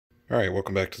Alright,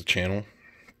 welcome back to the channel.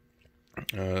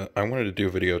 I wanted to do a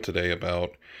video today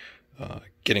about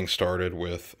getting started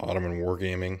with Ottoman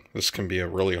Wargaming. This can be a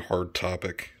really hard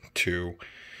topic to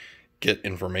get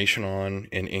information on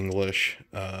in English,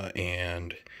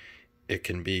 and it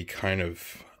can be kind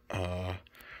of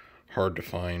hard to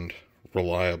find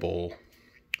reliable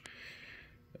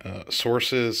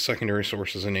sources, secondary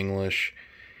sources in English.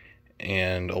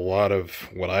 And a lot of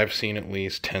what I've seen, at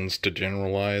least, tends to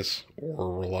generalize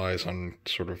or relies on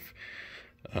sort of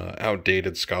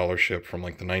outdated scholarship from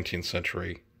like the 19th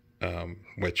century,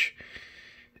 which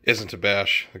isn't to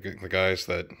bash the guys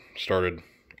that started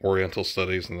Oriental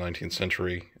studies in the 19th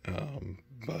century,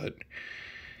 but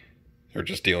they're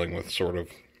just dealing with sort of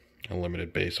a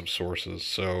limited base of sources.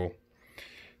 So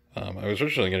I was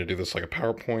originally going to do this like a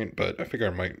PowerPoint, but I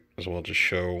figured I might as well just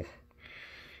show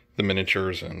the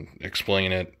miniatures and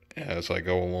explain it as I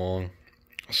go along.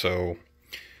 So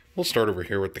we'll start over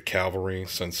here with the cavalry,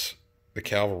 since the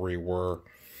cavalry were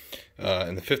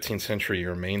in the 15th century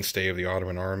your mainstay of the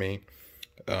Ottoman army.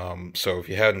 So if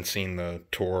you hadn't seen the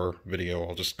tour video,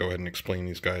 I'll just go ahead and explain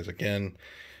these guys again.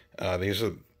 These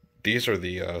are the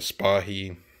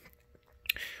Spahi,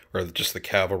 or just the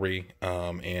cavalry,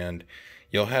 and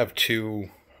you'll have two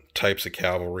types of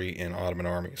cavalry in Ottoman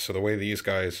armies. So the way these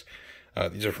guys,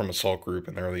 these are from Assault Group,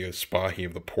 and they're the Spahi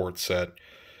of the Porte,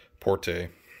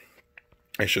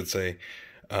 I should say,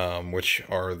 which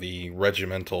are the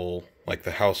regimental, like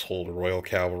the household royal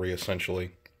cavalry,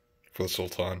 essentially, for the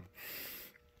Sultan.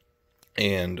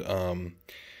 And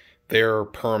they're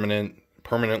permanent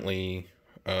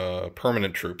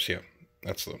troops. Yeah,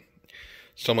 that's the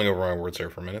stumbling over my words there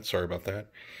for a minute. Sorry about that.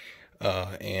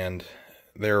 And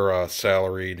they're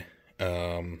salaried.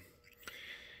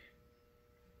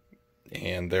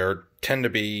 And they tend to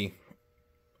be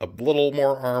a little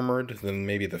more armored than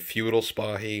maybe the feudal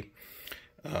Spahi,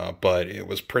 but it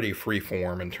was pretty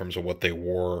free-form in terms of what they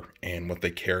wore and what they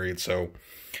carried. So,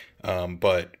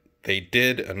 but they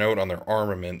did a note on their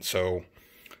armament. So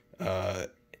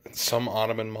some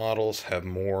Ottoman models have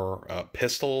more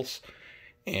pistols,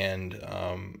 and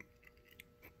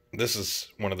this is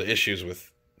one of the issues with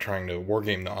trying to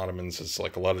wargame the Ottomans, is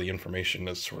like a lot of the information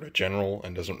is sort of general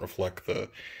and doesn't reflect the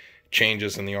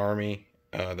changes in the army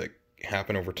that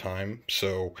happen over time.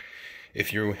 So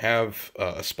if you have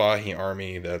a Spahi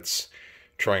army that's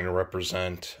trying to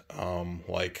represent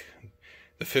like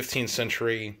the 15th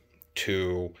century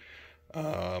to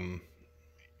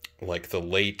like the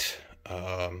late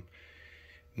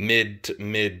mid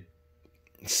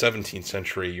 17th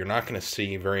century, you're not going to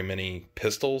see very many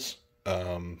pistols,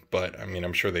 but I mean,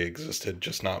 I'm sure they existed,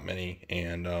 just not many.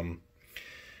 And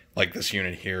like this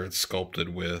unit here, it's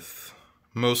sculpted with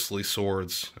mostly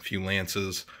swords, a few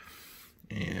lances,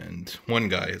 and one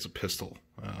guy has a pistol.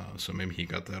 So maybe he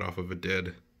got that off of a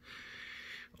dead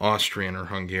Austrian or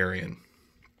Hungarian.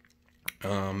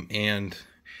 And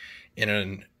in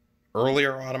an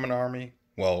earlier Ottoman army,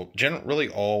 well, really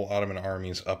all Ottoman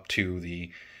armies up to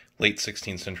the late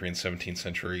 16th century and 17th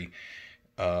century,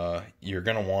 you're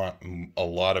going to want a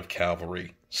lot of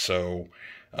cavalry. So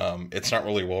it's not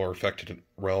really well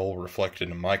reflected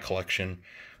in my collection,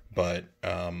 but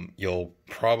you'll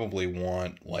probably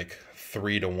want like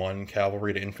 3-to-1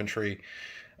 cavalry to infantry,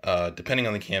 depending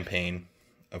on the campaign,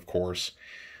 of course.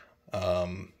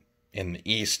 In the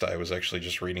East, I was actually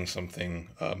just reading something,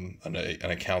 an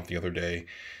account the other day.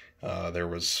 There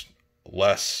was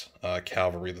less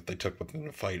cavalry that they took within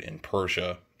the fight in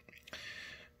Persia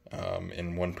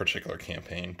in one particular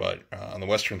campaign, but on the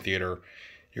Western Theater,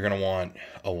 you're going to want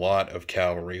a lot of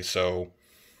cavalry. So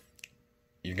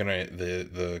you're going to,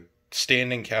 the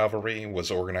standing cavalry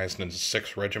was organized into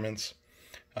 6 regiments,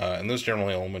 and those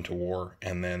generally all went to war.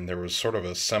 And then there was sort of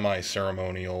a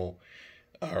semi-ceremonial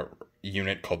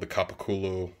unit called the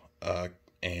Capiculu,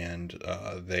 and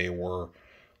they were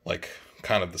like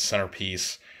kind of the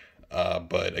centerpiece,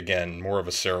 but again, more of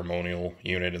a ceremonial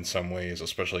unit in some ways,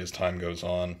 especially as time goes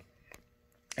on.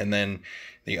 And then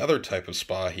the other type of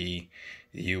Spahi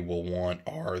you will want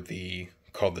are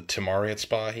called the Timariot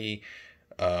Spahi,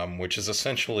 which is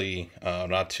essentially,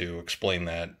 not to explain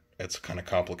that, it's kind of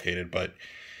complicated, but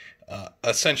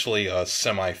essentially a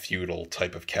semi-feudal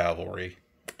type of cavalry.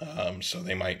 So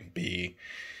they might be,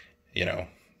 you know,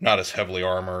 not as heavily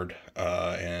armored,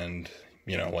 and,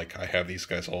 you know, like I have these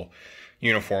guys all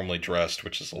uniformly dressed,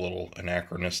 which is a little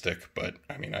anachronistic, but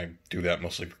I mean, I do that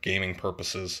mostly for gaming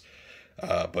purposes.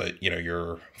 But, you know,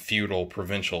 your feudal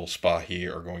provincial Spahi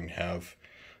are going to have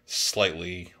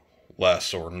slightly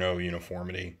less or no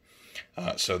uniformity.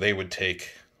 So they would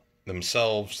take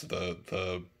themselves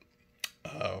the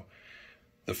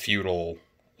feudal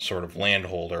sort of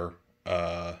landholder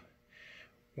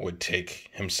would take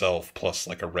himself plus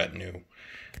like a retinue,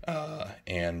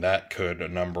 and that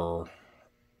could number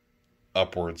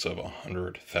upwards of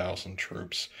 100,000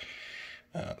 troops.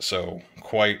 So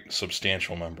quite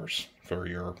substantial numbers for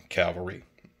your cavalry.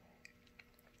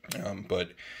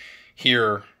 But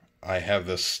here I have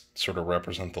this sort of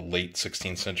represent the late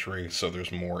 16th century, so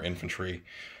there's more infantry.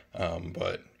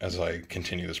 But as I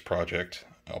continue this project,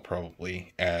 I'll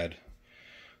probably add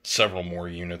several more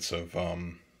units of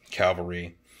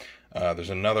cavalry. There's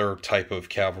another type of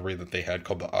cavalry that they had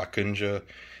called the Akıncı,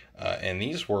 and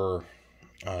these were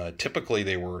typically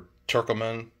they were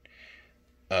Turkoman,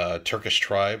 Turkish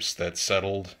tribes that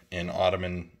settled in the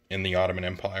Ottoman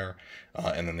Empire,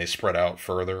 and then they spread out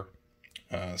further.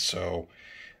 So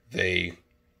they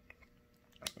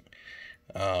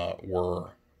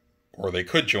they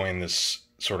could join this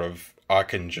sort of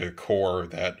Akıncı corps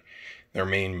that their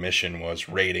main mission was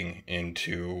raiding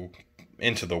into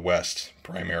the west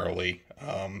primarily,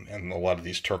 and a lot of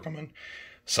these Turkoman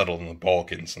settled in the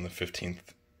Balkans in the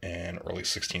 15th and early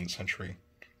 16th century.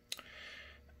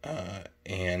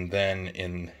 And then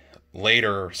in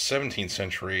later 17th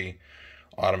century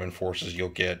Ottoman forces, you'll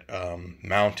get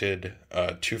mounted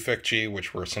tüfekçi,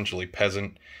 which were essentially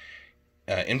peasant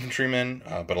infantrymen,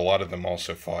 but a lot of them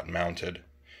also fought mounted.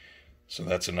 So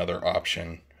that's another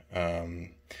option.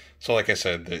 So like I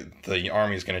said, the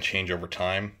army is going to change over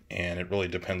time, and it really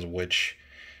depends which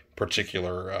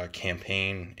particular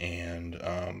campaign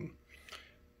and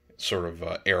sort of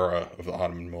era of the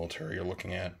Ottoman military you're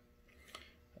looking at.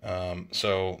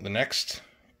 So the next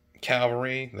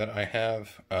cavalry that I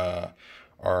have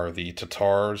are the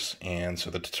Tatars, and so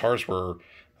the Tatars were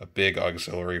a big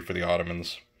auxiliary for the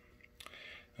Ottomans.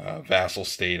 Vassal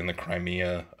state in the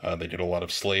Crimea. They did a lot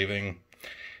of slaving,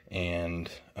 and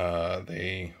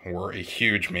they were a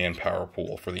huge manpower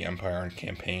pool for the empire and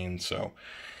campaign, so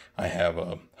I have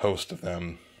a host of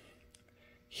them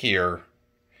here.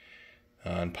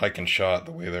 And pike and shot,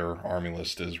 the way their army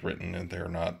list is written, and they're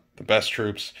not the best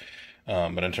troops,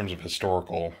 but in terms of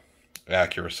historical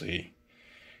accuracy,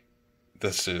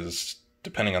 this is,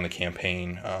 depending on the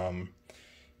campaign,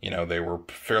 they were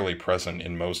fairly present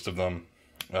in most of them,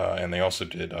 and they also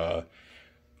did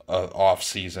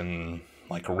off-season,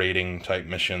 like raiding type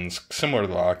missions, similar to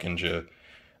the Akıncı,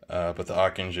 but the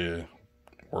Akıncı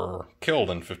were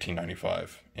killed in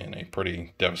 1595 in a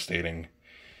pretty devastating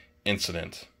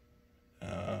incident.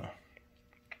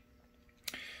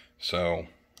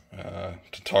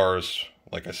 Tatars,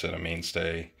 like I said, a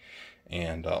mainstay,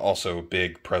 and also a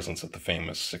big presence at the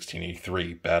famous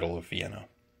 1683 Battle of Vienna.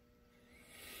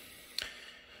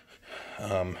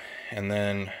 And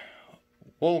then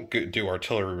we'll do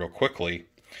artillery real quickly.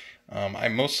 I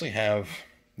mostly have,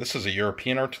 this is a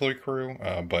European artillery crew,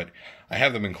 but I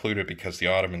have them included because the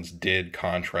Ottomans did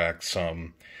contract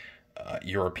some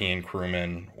European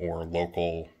crewmen or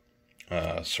local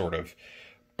sort of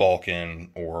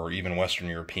Balkan or even Western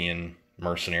European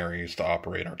mercenaries to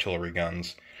operate artillery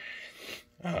guns.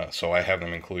 So I have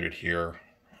them included here.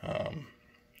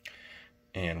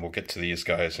 And we'll get to these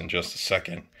guys in just a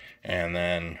second. And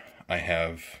then I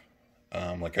have,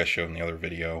 like I showed in the other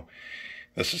video,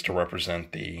 this is to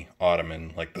represent the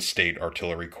Ottoman, like the state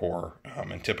artillery corps.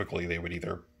 And typically they would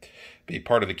either be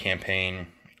part of the campaign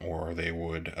or they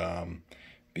would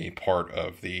be part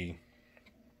of the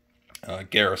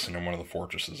garrison in one of the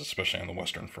fortresses, especially on the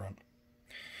Western Front.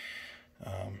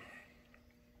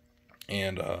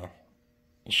 We'll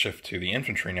shift to the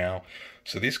infantry now.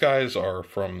 So these guys are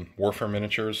from Warfare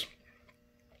Miniatures.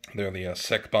 They're the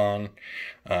Sekban,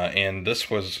 and this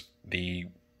was the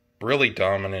really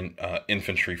dominant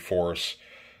infantry force.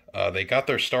 They got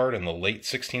their start in the late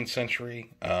 16th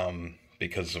century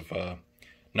because of a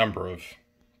number of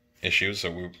issues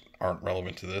that aren't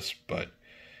relevant to this, but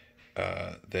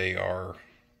they are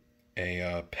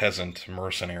a peasant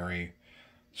mercenary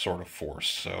sort of force.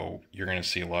 So you're going to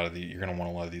see you're going to want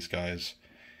a lot of these guys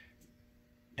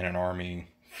in an army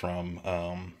from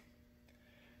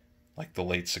like the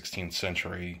late 16th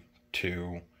century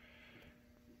to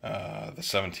the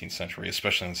 17th century,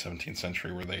 especially in the 17th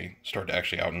century, where they start to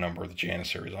actually outnumber the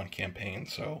Janissaries on campaign.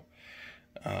 So,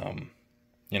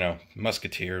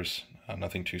 musketeers,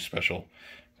 nothing too special.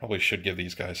 Probably should give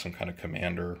these guys some kind of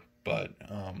commander, but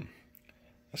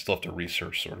I still have to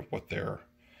research sort of what their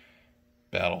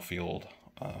battlefield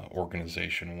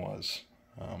organization was.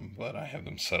 But I have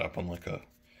them set up on like a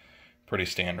pretty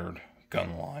standard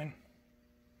gun line.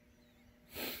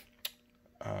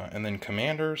 And then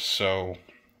commanders, so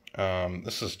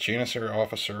this is Janissary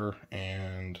officer,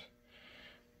 and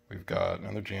we've got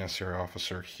another Janissary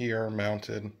officer here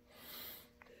mounted.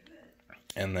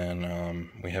 And then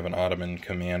we have an Ottoman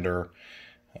commander.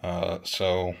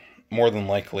 So more than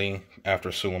likely,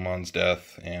 after Suleiman's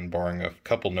death, and barring a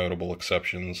couple notable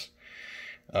exceptions,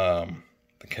 the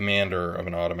commander of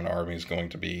an Ottoman army is going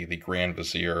to be the Grand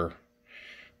Vizier,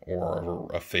 or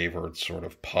a favored sort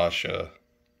of pasha.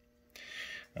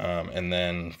 And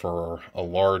then for a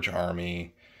large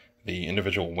army, the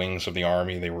individual wings of the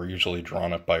army, they were usually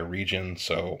drawn up by region.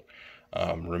 So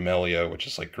Rumelia, which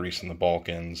is like Greece and the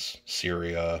Balkans,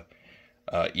 Syria,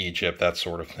 Egypt, that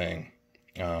sort of thing.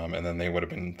 And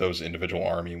then those individual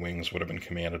army wings would have been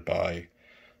commanded by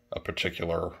a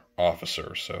particular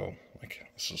officer. So like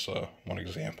this is one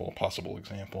example, a possible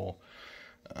example.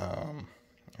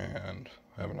 And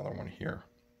I have another one here.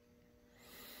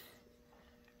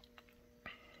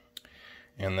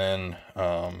 And then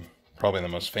probably the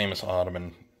most famous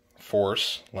Ottoman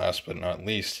force, last but not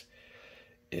least,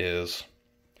 is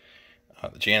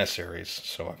the Janissaries.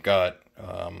 So I've got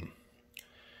the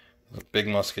big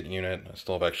musket unit. I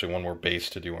still have actually one more base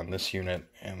to do on this unit,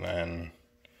 and then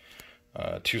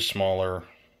two smaller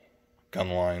gun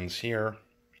lines here.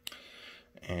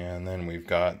 And then we've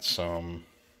got some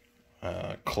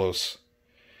close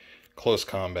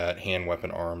combat hand weapon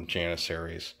armed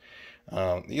Janissaries.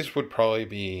 These would probably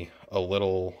be a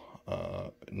little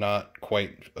not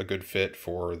quite a good fit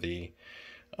for the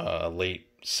late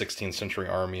 16th century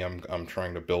army I'm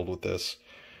trying to build with this,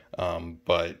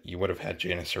 but you would have had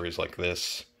Janissaries like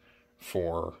this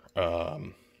for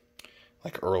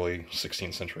like early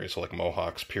 16th century, so like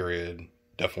Mohawks period,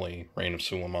 definitely reign of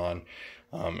Suleiman,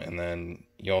 and then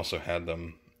you also had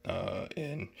them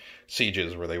in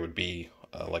sieges where they would be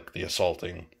like the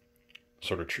assaulting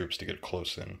sort of troops to get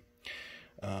close in.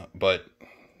 But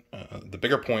the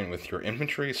bigger point with your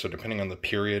infantry, so depending on the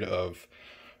period of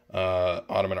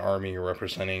Ottoman army you're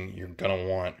representing, you're going to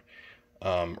want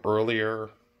earlier,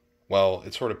 well,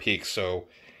 it sort of peaks, so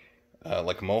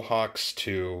like Mohawks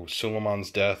to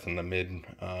Suleiman's death in the when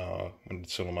did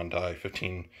Suleiman die?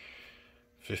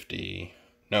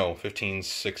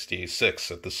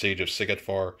 1566 at the siege of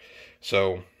Sigetvar.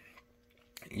 So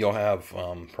you'll have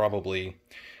probably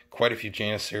quite a few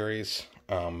Janissaries,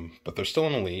 but they're still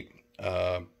an elite.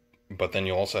 But then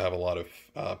you'll also have a lot of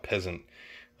peasant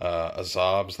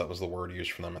Azabs, that was the word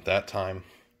used for them at that time.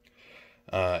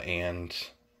 And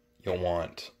you'll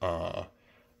want a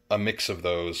mix of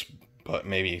those, but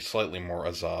maybe slightly more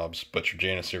Azabs, but your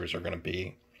Janissaries are going to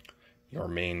be your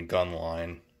main gun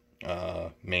line,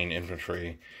 main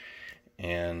infantry,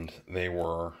 and they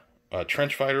were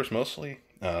trench fighters mostly.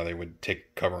 They would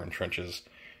take cover in trenches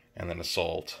and then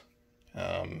assault.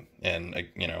 And,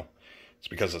 it's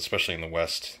because, especially in the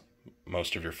West,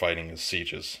 most of your fighting is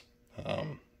sieges.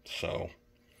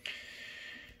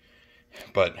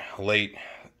 But late,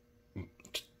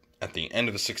 at the end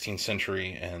of the 16th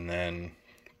century, and then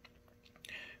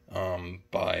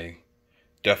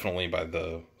definitely by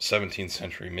the 17th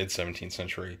century, mid-17th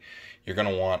century, you're going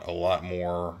to want a lot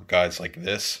more guys like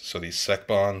this, so these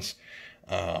sekbans.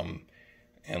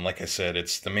 And like I said,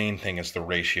 the main thing is the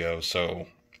ratio, so,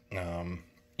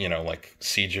 like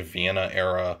Siege of Vienna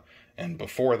era and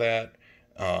before that,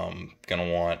 going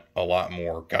to want a lot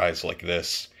more guys like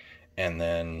this, and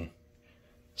then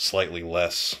slightly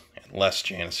less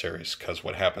Janissaries, because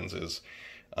what happens is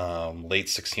late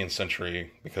 16th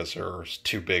century, because there's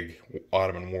two big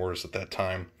Ottoman wars at that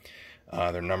time,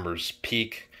 their numbers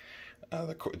peak,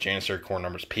 the Janissary Corps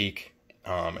numbers peak,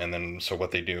 and then so what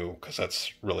they do, because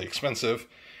that's really expensive,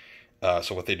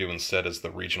 so what they do instead is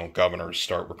the regional governors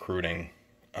start recruiting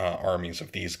armies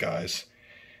of these guys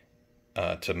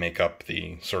to make up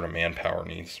the sort of manpower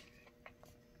needs.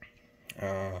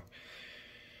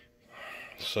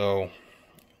 So,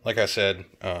 like I said,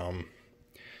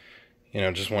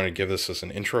 just wanted to give this as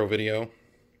an intro video.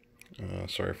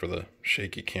 Sorry for the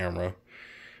shaky camera.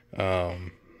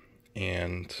 And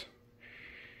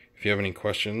if you have any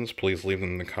questions, please leave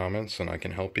them in the comments and I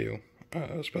can help you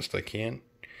as best I can.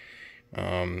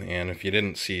 And if you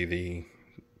didn't see the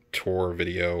tour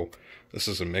video, this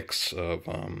is a mix of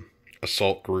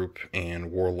Assault Group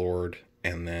and Warlord,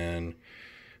 and then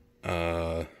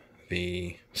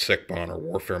the Sekban, or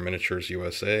Warfare Miniatures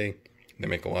USA. They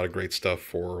make a lot of great stuff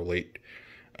for late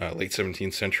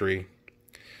 17th century.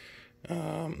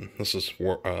 This is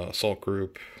Assault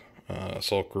Group, and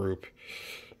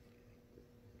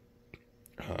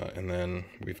then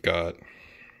we've got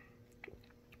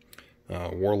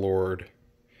Warlord,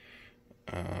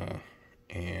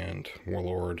 and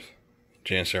Warlord,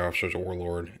 Janissary Officers of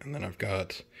Warlord, and then I've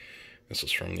got, this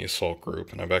is from the Assault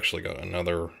Group, and I've actually got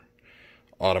another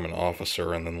Ottoman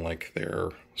officer, and then like their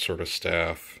sort of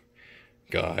staff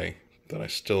guy that I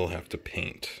still have to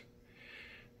paint.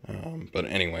 But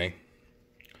anyway,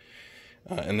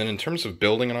 and then in terms of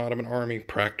building an Ottoman army,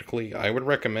 practically, I would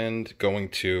recommend going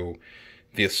to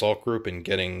the assault group and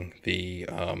getting the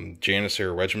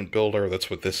Janissary Regiment Builder. That's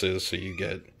what this is. So you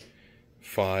get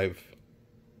 5.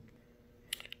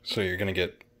 So you're going to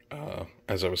get,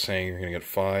 as I was saying, you're going to get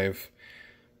 5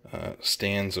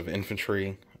 stands of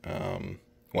infantry.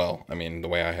 Well, I mean, the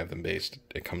way I have them based,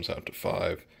 it comes out to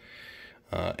 5.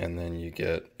 And then you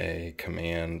get a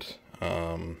command.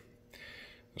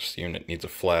 This unit needs a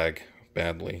flag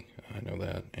badly. I know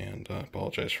that, and I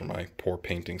apologize for my poor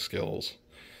painting skills.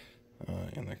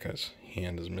 And that guy's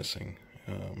hand is missing.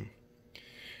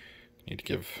 Need to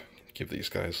give these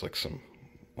guys like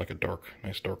a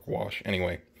nice dark wash.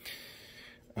 Anyway,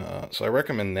 so I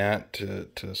recommend that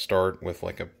to start with,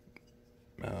 like a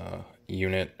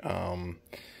unit.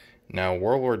 Now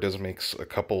Warlord does make a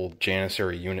couple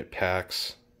Janissary unit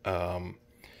packs that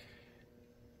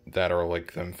are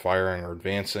like them firing or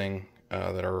advancing,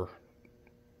 that are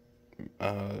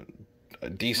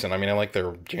decent. I mean, I like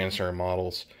their Janissary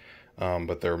models,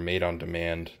 but they're made on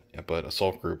demand. But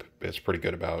Assault Group is pretty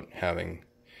good about having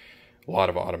a lot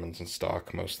of Ottomans in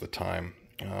stock most of the time.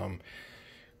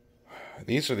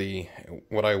 These are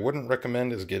what I wouldn't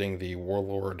recommend is getting the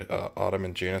Warlord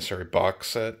Ottoman Janissary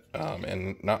box set,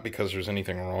 and not because there's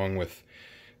anything wrong with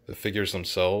the figures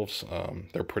themselves.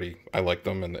 They're I like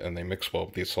them, and they mix well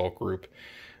with the Assault Group.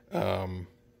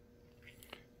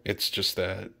 It's just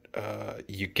that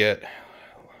you get,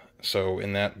 so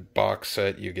in that box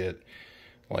set you get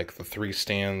like the 3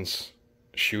 stands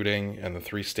shooting and the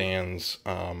 3 stands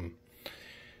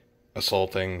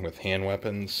assaulting with hand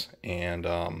weapons, and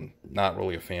not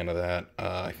really a fan of that.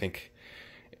 I think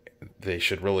they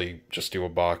should really just do a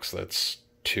box that's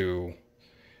 2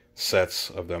 sets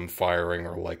of them firing,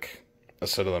 or like a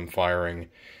set of them firing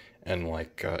and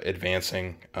like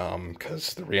advancing,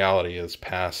 because the reality is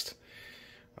past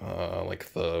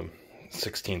like the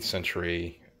 16th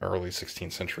century, early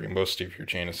 16th century, most of your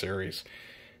Janissaries,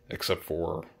 except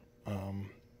for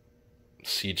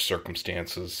siege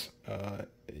circumstances,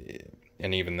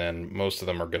 and even then, most of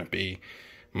them are going to be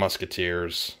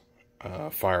musketeers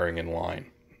firing in line.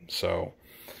 So,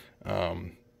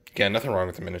 again, nothing wrong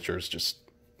with the miniatures, just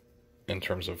in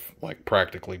terms of like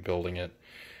practically building it.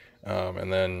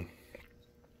 And then,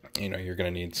 you're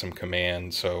going to need some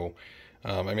command. So,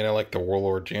 I mean, I like the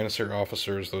Warlord Janissary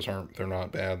officers. They're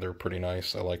not bad. They're pretty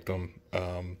nice. I like them.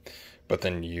 But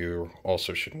then you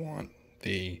also should want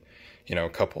a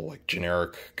couple like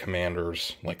generic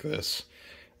commanders like this,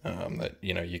 that,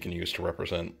 you can use to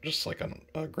represent just like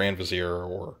a Grand Vizier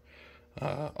or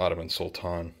Ottoman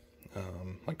Sultan,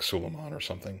 like Suleiman or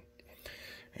something.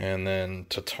 And then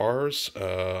Tatars,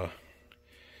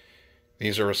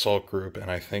 these are Assault Group,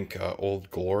 and I think Old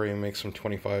Glory makes some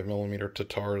 25mm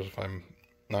Tatars, if I'm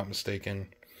not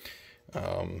mistaken.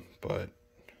 But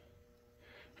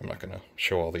I'm not going to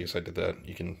show all these. I did that.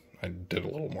 I did a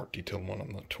little more detailed one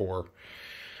on the tour.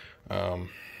 And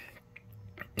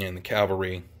the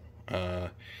cavalry,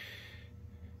 like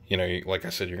I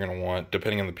said, you're going to want,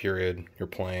 depending on the period you're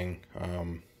playing,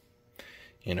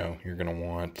 you're going to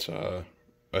want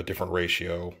a different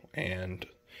ratio, and,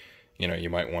 you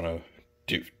might want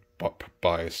to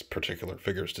buy particular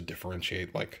figures to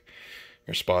differentiate, like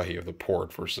your Spahi of the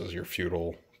Port versus your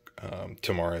feudal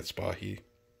Timurid Spahi.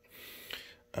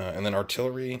 And then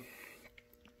artillery.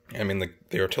 I mean,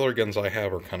 the artillery guns I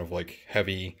have are kind of like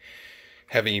heavy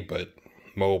but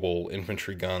mobile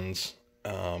infantry guns.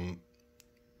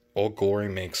 Old Glory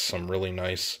makes some really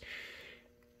nice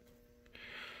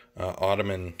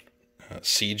Ottoman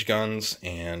siege guns,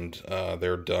 and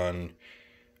they're done,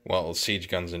 well, siege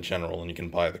guns in general, and you can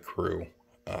buy the crew.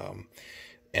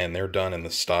 And they're done in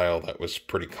the style that was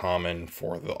pretty common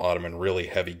for the Ottoman really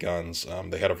heavy guns.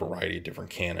 They had a variety of different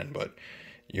cannon, but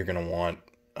you're going to want,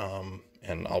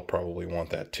 and I'll probably want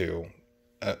that too.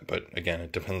 But again,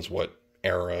 it depends what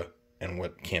era and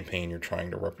what campaign you're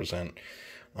trying to represent.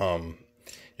 You're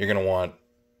going to want,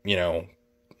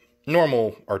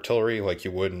 normal artillery like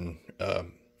you would in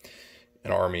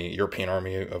an European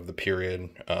army of the period,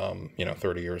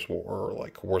 30 Years' War, or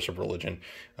like Wars of Religion.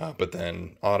 But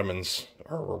then Ottomans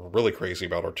are really crazy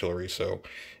about artillery, so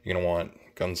you're going to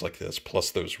want guns like this,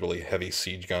 plus those really heavy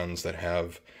siege guns that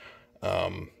have,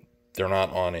 they're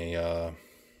not on a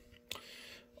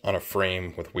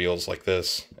frame with wheels like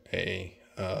this, a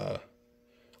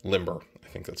limber, I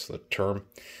think that's the term.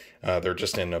 They're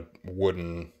just in a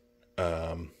wooden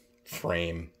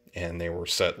frame, and they were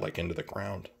set like into the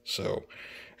ground. So,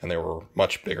 and they were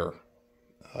much bigger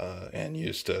and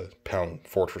used to pound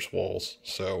fortress walls.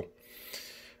 So,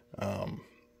 Um,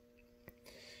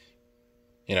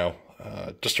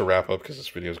 just to wrap up, because this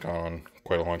video's gone on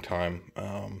quite a long time,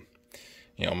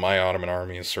 my Ottoman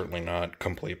army is certainly not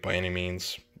complete by any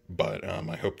means, but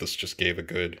I hope this just gave a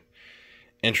good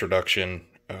introduction.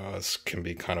 This can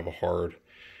be kind of a hard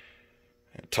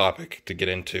topic to get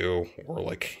into, or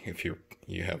like if you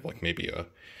have like maybe a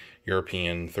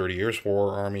European 30 Years'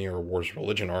 War army or Wars of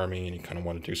Religion army, and you kind of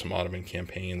want to do some Ottoman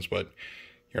campaigns, but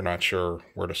you're not sure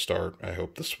where to start. I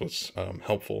hope this was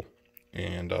helpful,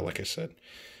 and like I said,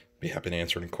 be happy to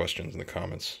answer any questions in the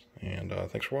comments, and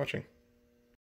thanks for watching.